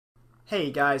Hey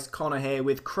guys, Connor here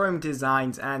with Chrome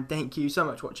Designs, and thank you so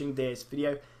much for watching this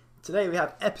video. Today we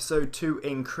have episode 2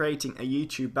 in creating a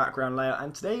YouTube background layout,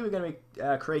 and today we're going to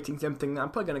be creating something that I'm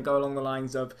probably going to go along the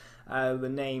lines of the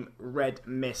name Red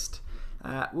Mist.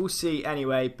 We'll see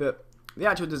anyway, but the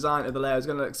actual design of the layout is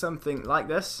going to look something like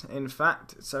this, in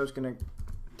fact. So I'm just going to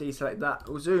deselect that,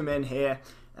 we'll zoom in here.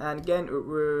 And again,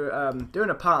 we're doing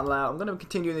a pattern layout. I'm going to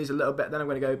continue these a little bit, then I'm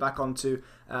going to go back onto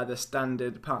the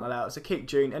standard pattern layout. So keep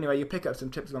tuned. Anyway, you pick up some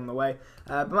tips along the way.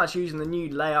 But I'm actually using the new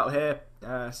layout here.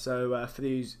 So for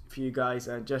you guys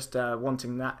just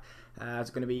wanting that,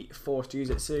 it's going to be forced to use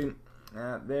it soon.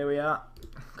 There we are,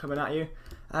 coming at you.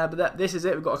 But this is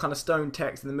it. We've got a kind of stone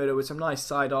text in the middle with some nice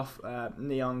side-off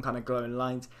neon kind of glowing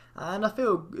lines, and I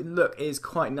feel the look is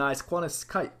quite nice,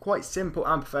 quite simple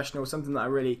and professional. Something that I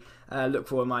really look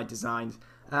for in my designs.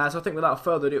 So I think without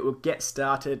further ado, we'll get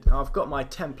started. I've got my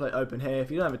template open here. If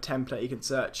you don't have a template, you can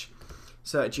search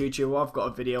YouTube. Well, I've got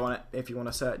a video on it. If you want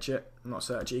to search it, not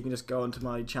search it, you can just go onto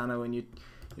my channel and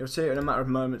you'll see it in a matter of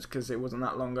moments because it wasn't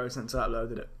that long ago since I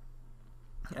uploaded it.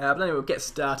 But anyway, we'll get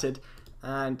started.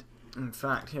 And in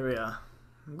fact, here we are.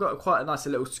 We've got quite a nice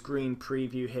little screen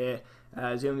preview here,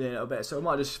 zoomed in a little bit, so I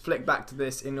might just flick back to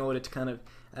this in order to kind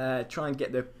of try and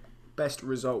get the best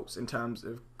results in terms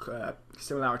of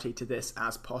similarity to this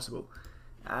as possible.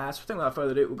 So I think without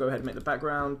further ado, we'll go ahead and make the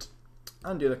background,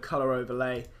 undo the color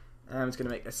overlay, and I'm just going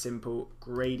to make a simple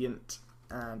gradient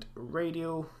and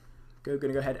radial. Going to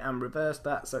go ahead and reverse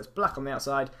that so it's black on the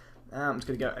outside. I'm just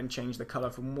going to go and change the color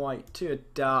from white to a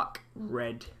dark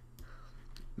red,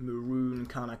 maroon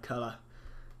kind of colour.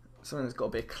 Something that's got a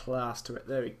bit of class to it.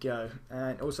 There we go.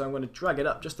 And also I'm going to drag it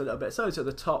up just a little bit so it's at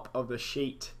the top of the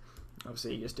sheet.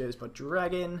 Obviously you just do this by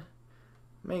dragging.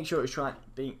 Make sure it's trying to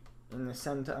be in the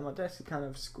centre. And my desk is kind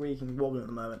of squeaking and wobbling at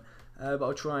the moment. But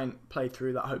I'll try and play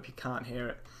through that. I hope you can't hear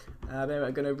it. Then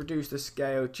I'm going to reduce the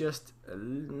scale just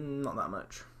not that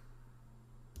much.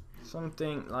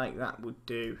 Something like that would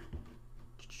do.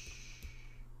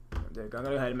 There we go. I'm going to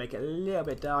go ahead and make it a little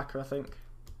bit darker, I think.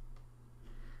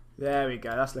 There we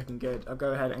go, that's looking good. I'll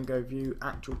go ahead and go view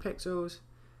actual pixels.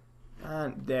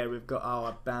 And there we've got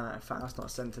our banner. In fact, that's not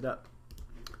centered up.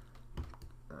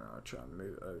 I'll try and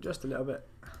move it over just a little bit.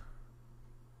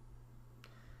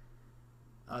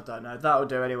 I don't know, that'll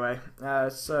do anyway.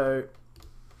 So,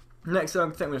 next thing I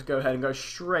think we'll just go ahead and go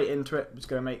straight into it. I'm just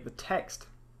going to make the text.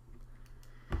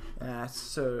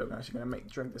 So I'm actually going to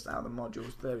drag this out of the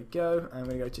modules. There we go. I'm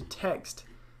going to go to text.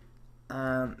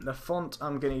 The font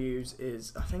I'm going to use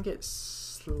is, I think it's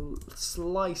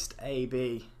Sliced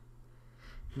AB.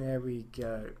 There we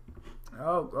go.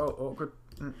 Oh, awkward.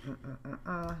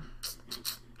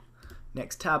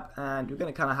 Next tab, and we're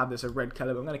going to kind of have this a red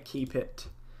color, but I'm going to keep it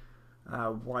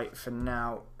white for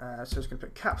now. So I'm just going to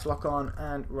put caps lock on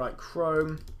and write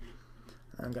Chrome.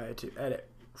 I'm going to edit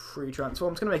free transform.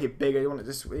 I'm just going to make it bigger. You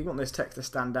want this text to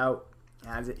stand out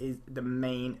as it is the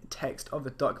main text of the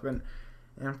document.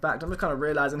 In fact, I'm just kind of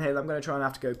realising here that I'm going to try and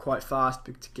have to go quite fast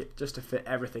just to fit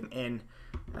everything in.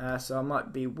 So I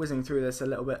might be whizzing through this a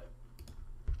little bit.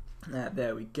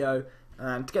 There we go.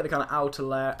 And to get the kind of outer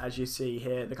layer, as you see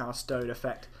here, the kind of stone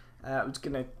effect, I'm just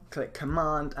going to click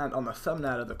Command and on the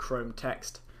thumbnail of the Chrome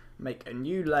text, make a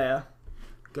new layer,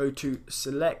 go to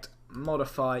Select,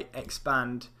 Modify,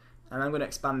 Expand, and I'm going to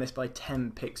expand this by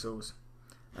 10 pixels.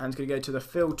 And I'm just going to go to the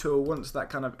Fill tool once that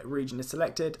kind of region is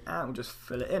selected, and we'll just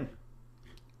fill it in.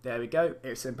 There we go,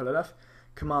 it's simple enough.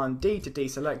 Command D to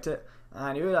deselect it,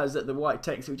 and you realise that the white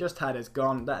text we just had is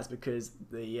gone. That's because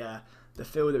the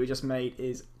fill that we just made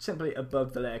is simply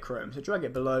above the layer Chrome. So drag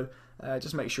it below,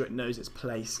 just make sure it knows its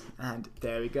place, and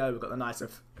there we go, we've got the nice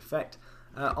effect.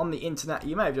 On the internet,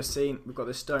 you may have just seen, we've got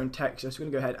this stone text, so I'm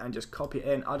going to go ahead and just copy it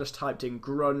in. I just typed in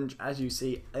grunge, as you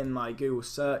see in my Google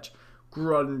search.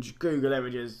 Grunge, Google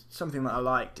Images, something that I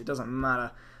liked, it doesn't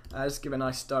matter. Just give a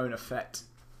nice stone effect.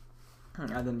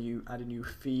 Add a new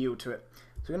feel to it.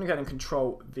 So we're going to go ahead and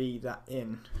Control V that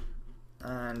in,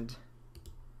 and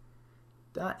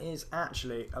that is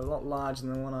actually a lot larger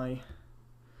than the one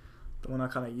I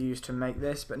kind of used to make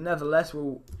this, but nevertheless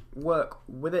we'll work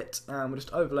with it, and we'll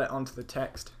just overlay it onto the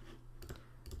text.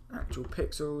 Actual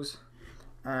pixels,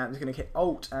 and I'm just going to hit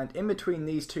Alt, and in between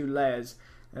these two layers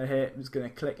here, I'm just going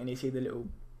to click, and you see the little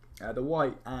the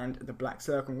white and the black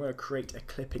circle. I'm going to create a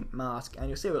clipping mask, and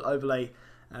you'll see it will overlay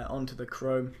onto the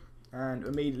Chrome, and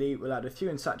immediately we'll add a hue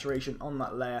and saturation on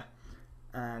that layer,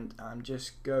 and I'm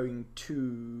just going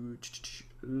to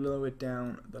lower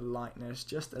down the lightness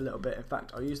just a little bit. In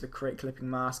fact, I'll use the create clipping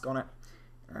mask on it,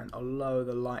 and I'll lower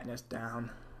the lightness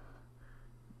down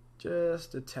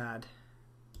just a tad.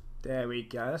 There we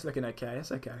go, that's looking okay,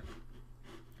 that's okay.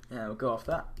 Yeah, we'll go off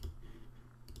that.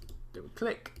 double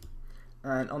click,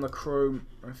 and on the Chrome,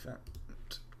 in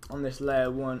fact, on this layer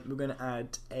 1, we're going to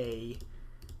add a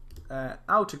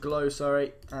outer glow,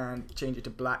 and change it to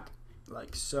black,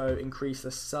 like so. Increase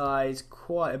the size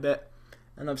quite a bit,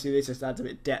 and obviously this just adds a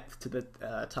bit of depth to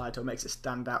the title, makes it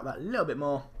stand out that little bit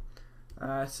more.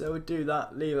 So we'll do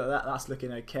that, leave it at that, that's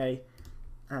looking okay.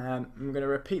 I'm going to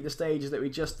repeat the stages that we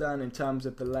just done in terms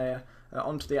of the layer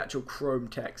onto the actual Chrome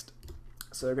text.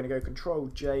 So we're going to go Control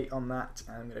J on that,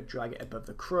 and I'm going to drag it above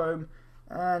the Chrome,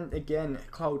 and again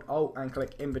hold Alt and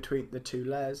click in between the two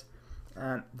layers,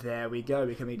 and there we go,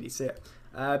 we can immediately see it.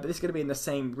 But this is going to be in the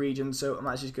same region, so I'm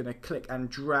actually just going to click and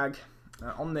drag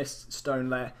on this stone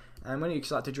layer, and when you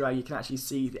start to drag you can actually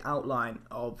see the outline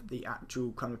of the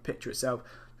actual kind of picture itself.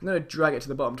 I'm going to drag it to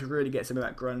the bottom to really get some of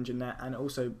that grunge in there, and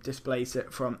also displace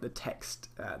it from the text,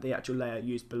 the actual layer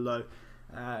used below,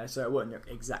 so it won't look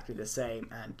exactly the same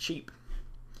and cheap.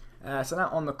 So now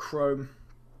on the Chrome,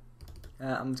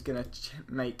 I'm just going to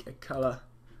make a colour.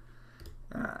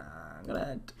 I'm going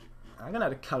to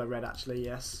add a colour red actually,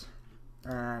 yes,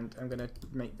 and I'm going to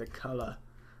make the colour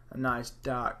a nice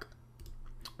dark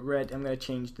red. I'm going to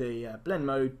change the blend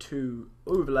mode to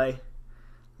overlay,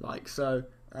 like so.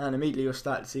 And immediately you'll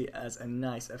start to see it as a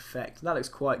nice effect. That looks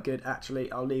quite good actually,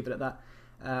 I'll leave it at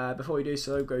that. Before we do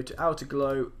so, go to outer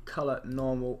glow, color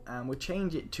normal, and we'll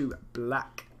change it to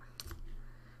black.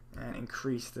 And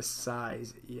increase the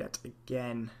size yet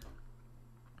again.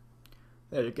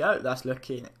 There we go, that's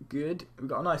looking good. We've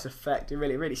got a nice effect, it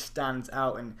really stands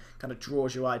out and kind of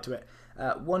draws your eye to it.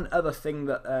 One other thing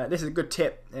that, this is a good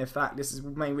tip, in fact, this is the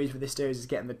main reason for this series, is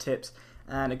getting the tips.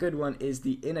 And a good one is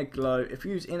the inner glow. If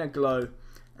you use inner glow,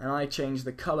 and I change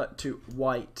the color to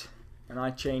white, and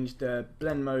I change the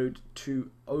blend mode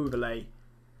to overlay,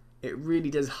 it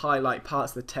really does highlight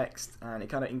parts of the text, and it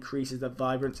kind of increases the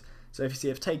vibrance. So if you see,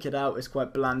 if I take it out, it's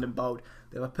quite bland and bold,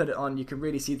 but if I put it on, you can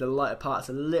really see the lighter parts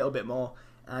a little bit more,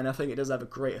 and I think it does have a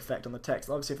great effect on the text.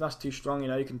 Obviously if that's too strong, you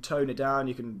know, you can tone it down,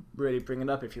 you can really bring it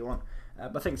up if you want,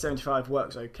 but I think 75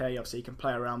 works okay. Obviously you can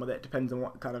play around with it, depends on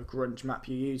what kind of grunge map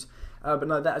you use, but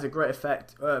no, that is a great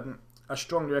effect. I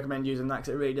strongly recommend using that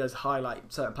because it really does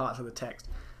highlight certain parts of the text.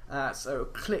 So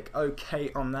click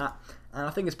OK on that, and I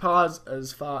think as far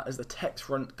as the text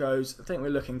front goes, I think we're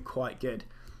looking quite good.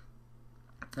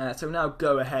 So now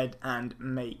go ahead and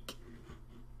make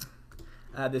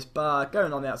this bar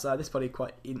going on the outside. This is probably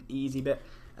quite an easy bit,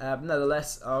 but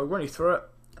nevertheless I'll run you through it,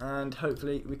 and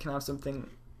hopefully we can have something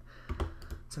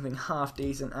half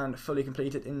decent and fully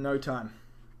completed in no time.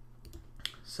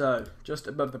 So just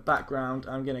above the background,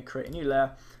 I'm going to create a new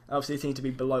layer. Obviously it needs to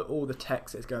be below all the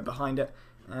text that's going behind it,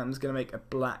 and I'm just going to make a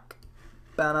black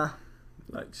banner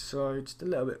like so, just a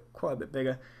little bit, quite a bit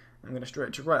bigger. I'm going to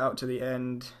stretch it right out to the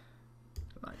end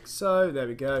like so. There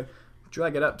we go.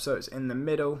 Drag it up so it's in the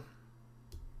middle,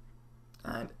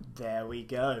 and there we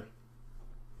go.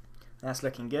 That's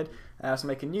looking good. So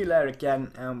make a new layer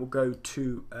again, and we'll go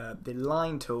to the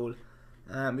line tool,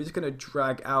 and we're just going to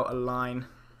drag out a line.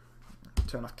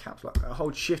 Turn off caps lock.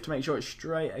 Hold shift to make sure it's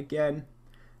straight again,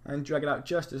 and drag it out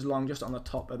just as long, just on the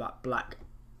top of that black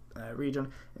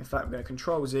region. In fact, I'm going to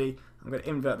Control Z. I'm going to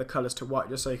invert the colors to white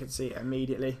just so you can see it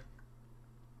immediately,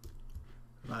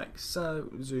 like so.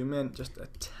 Zoom in just a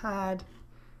tad,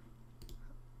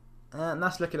 and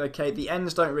that's looking okay. The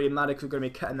ends don't really matter because we're going to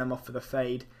be cutting them off for the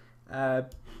fade.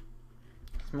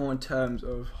 More in terms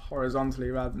of horizontally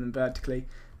rather than vertically,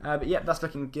 but yeah, that's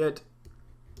looking good.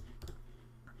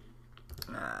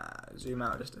 Zoom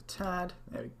out just a tad.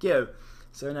 There we go.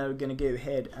 So now we're going to go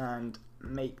ahead and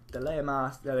make the layer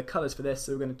mask. They're the colors for this.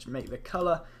 So we're going to make the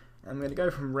color, and we're going to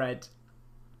go from red.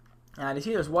 And you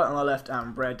see there's white on the left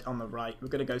and red on the right. We're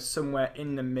going to go somewhere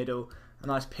in the middle, a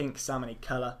nice pink salmony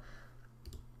color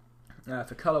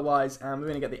for color wise. And we're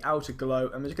going to get the outer glow,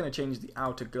 and we're just going to change the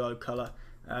outer glow color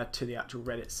to the actual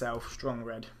red itself, strong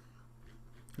red.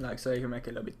 Like so. You can make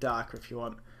it a little bit darker if you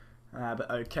want.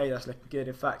 But okay, that's looking good.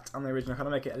 In fact, on the original, I'm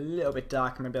going to make it a little bit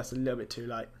darker. Maybe that's a little bit too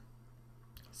light.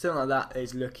 Something like that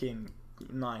is looking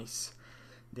nice.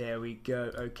 There we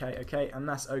go. Okay, and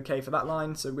that's okay for that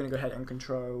line. So we're going to go ahead and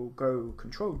Control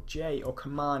J or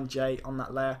Command J on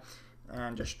that layer,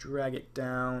 and just drag it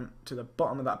down to the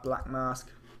bottom of that black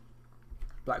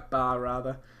bar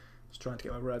rather. Just trying to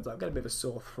get my words out. I've got a bit of a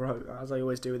sore throat, as I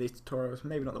always do with these tutorials.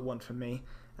 Maybe not the one for me,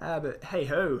 but hey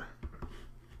ho.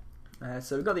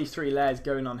 So we've got these three layers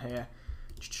going on here,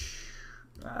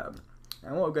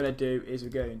 and what we're going to do is we're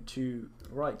going to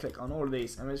right click on all of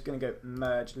these, and we're just going to go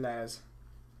merge layers,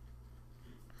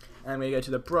 and we go to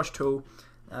the brush tool.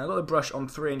 I've got the brush on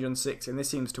 306, and this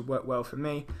seems to work well for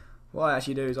me. What I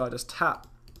actually do is I just tap,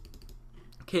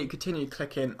 continue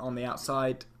clicking on the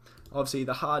outside Obviously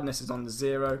the hardness is on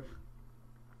 0,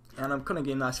 and I'm kind of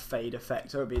getting a nice fade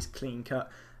effect, so it'll be as clean cut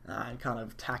and kind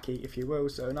of tacky, if you will.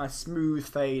 So a nice smooth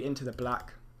fade into the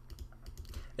black.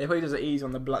 It probably does it easy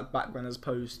on the black background as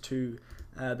opposed to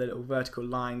the little vertical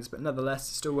lines, but nonetheless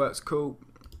it still works cool.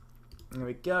 There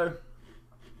we go.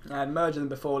 And merging them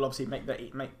before will obviously make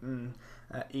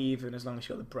even, as long as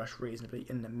you've got the brush reasonably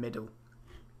in the middle.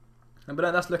 But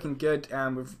no, that's looking good,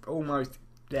 and we're almost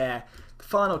there. The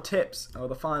final tips, or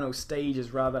the final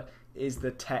stages rather, is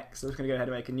the text. So I'm just going to go ahead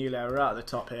and make a new layer right at the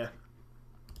top here.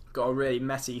 Got a really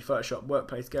messy Photoshop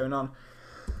workplace going on.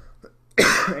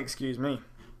 Excuse me.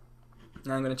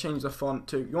 Now I'm going to change the font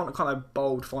to, you want a kind of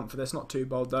bold font for this, not too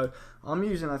bold though. I'm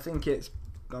using, I think it's,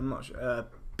 I'm not sure,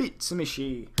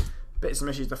 Bitsumishii.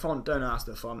 Bitsumishii is the font, don't ask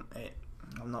the font.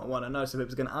 I'm not one I know, so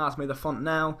people's going to ask me the font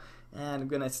now, and I'm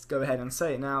going to go ahead and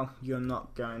say it now. You're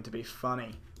not going to be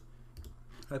funny.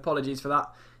 Apologies for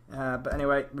that. But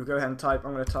anyway, we'll go ahead and type,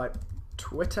 I'm going to type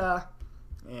Twitter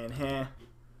in here.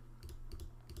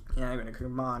 Yeah, I'm going to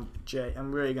Command J.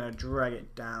 I'm really going to drag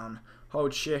it down.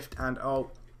 Hold Shift and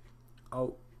Alt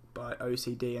by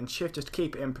OCD, and Shift just to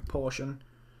keep it in proportion.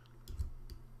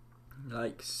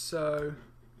 Like so.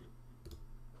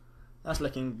 That's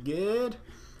looking good.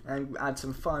 And add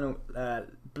some final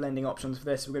blending options for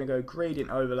this. We're going to go Gradient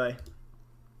Overlay.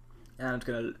 And I'm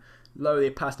going to lower the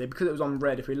opacity. Because it was on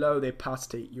red, if we lower the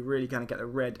opacity, you're really going to get the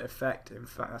red effect. In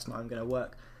fact, that's not even going to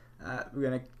work. We're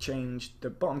going to change the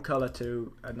bottom color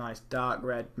to a nice dark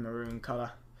red, maroon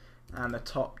color. And the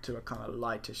top to a kind of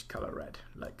lightish color red,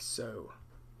 like so.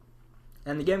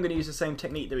 And again, I'm going to use the same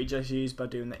technique that we just used by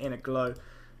doing the inner glow.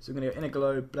 So we're going to go inner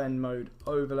glow, blend mode,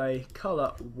 overlay, color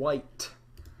white,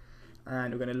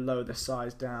 and we're going to lower the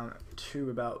size down to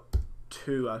about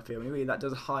 2, I feel. And really that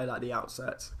does highlight the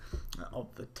outsets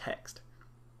of the text.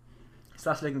 So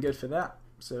that's looking good for that.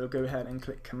 So we'll go ahead and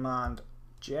click Command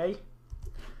J,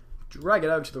 drag it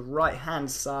over to the right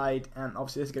hand side, and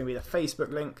obviously this is going to be the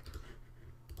Facebook link.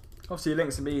 Obviously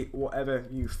links can be whatever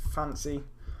you fancy,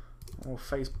 or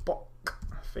Facebook,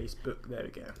 there we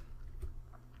go,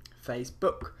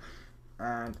 Facebook,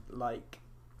 and like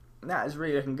that is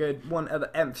really looking good. One other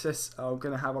emphasis I'm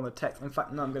going to have on the text, in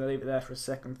fact no, I'm going to leave it there for a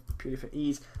second purely for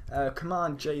ease.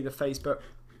 Command J the Facebook,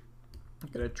 I'm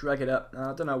going to drag it up.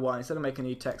 I don't know why, instead of making a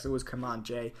new text I always Command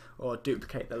J or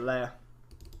duplicate the layer.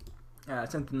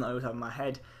 Something that I always have in my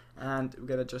head, and we're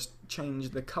going to just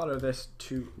change the color of this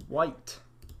to white.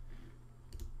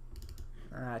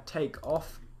 Take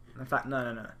off, in fact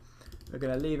no, we're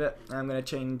going to leave it, and I'm going to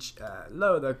change,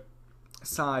 lower the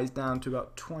size down to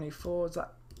about 24, is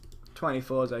that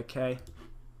 24 is okay.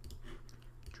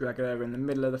 Drag it over in the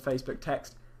middle of the Facebook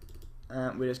text,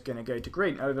 and we're just going to go to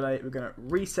Gradient Overlay, we're going to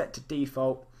reset to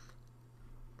default,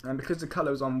 and because the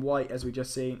colour is on white as we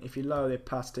just seen, if you lower the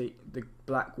opacity, the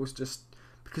black was just,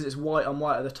 because it's white on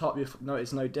white at the top, you'll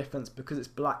notice no difference. Because it's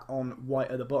black on white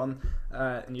at the bottom,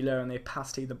 and you lower on the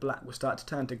opacity, the black will start to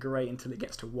turn to grey until it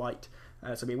gets to white.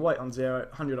 So it'll be white on 0,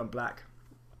 100 on black,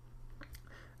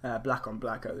 black on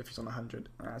black if it's on 100.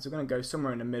 So we're going to go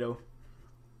somewhere in the middle,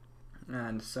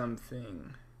 and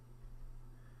something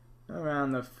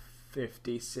around the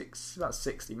 56, about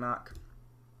 60 mark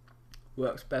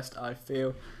works best, I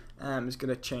feel. I'm just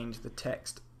going to change the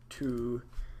text to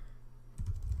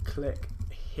click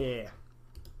here.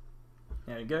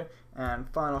 There we go. And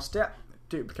final step,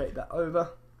 duplicate that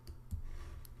over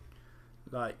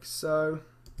like so,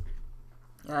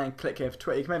 and click here for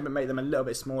Twitter. You can maybe make them a little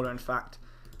bit smaller, in fact.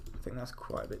 I think that's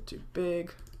quite a bit too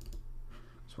big.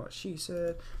 That's what she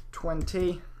said.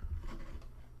 20.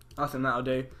 I think that'll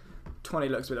do. 20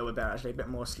 looks a little bit better actually, a bit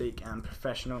more sleek and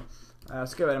professional.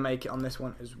 Let's go ahead and make it on this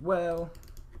one as well.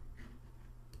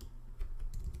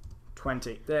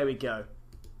 20. There we go.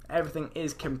 Everything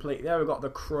is complete. There we've got the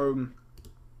chrome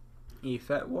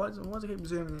effect. What does it keep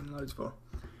zooming in loads for?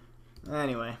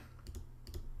 Anyway.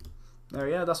 There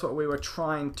we go. That's what we were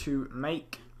trying to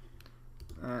make.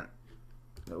 And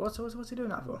what's he doing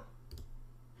that for?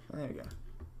 There we go.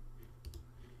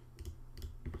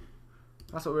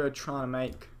 That's what we were trying to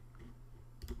make.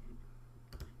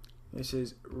 This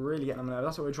is really getting on there.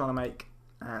 That's what we're trying to make,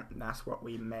 and that's what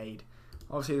we made.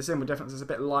 Obviously the simple difference is a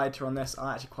bit lighter on this.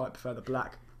 I actually quite prefer the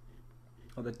black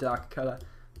or the dark colour,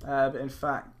 but in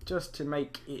fact, just to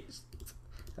make it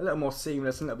a little more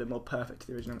seamless, a little bit more perfect to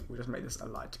the original, we'll just make this a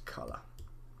lighter colour,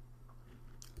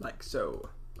 like so.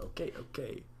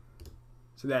 Okay.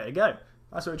 So there you go.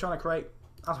 That's what we're trying to create.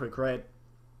 That's what we created.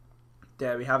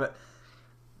 There we have it.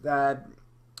 And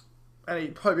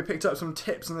I hope you picked up some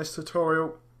tips in this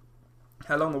tutorial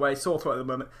along the way. Sore throat at the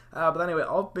moment. But anyway,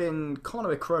 I've been Connor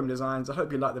with Chrome Designs. I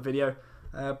hope you liked the video.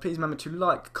 Please remember to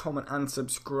like, comment and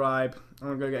subscribe. I'm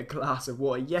going to go get a glass of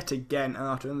water yet again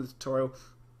after another tutorial.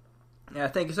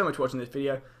 Thank you so much for watching this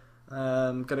video.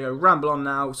 I'm going to go ramble on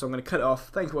now, so I'm going to cut it off.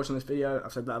 Thanks for watching this video.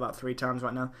 I've said that about 3 times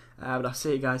right now. But I'll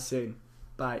see you guys soon.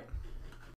 Bye.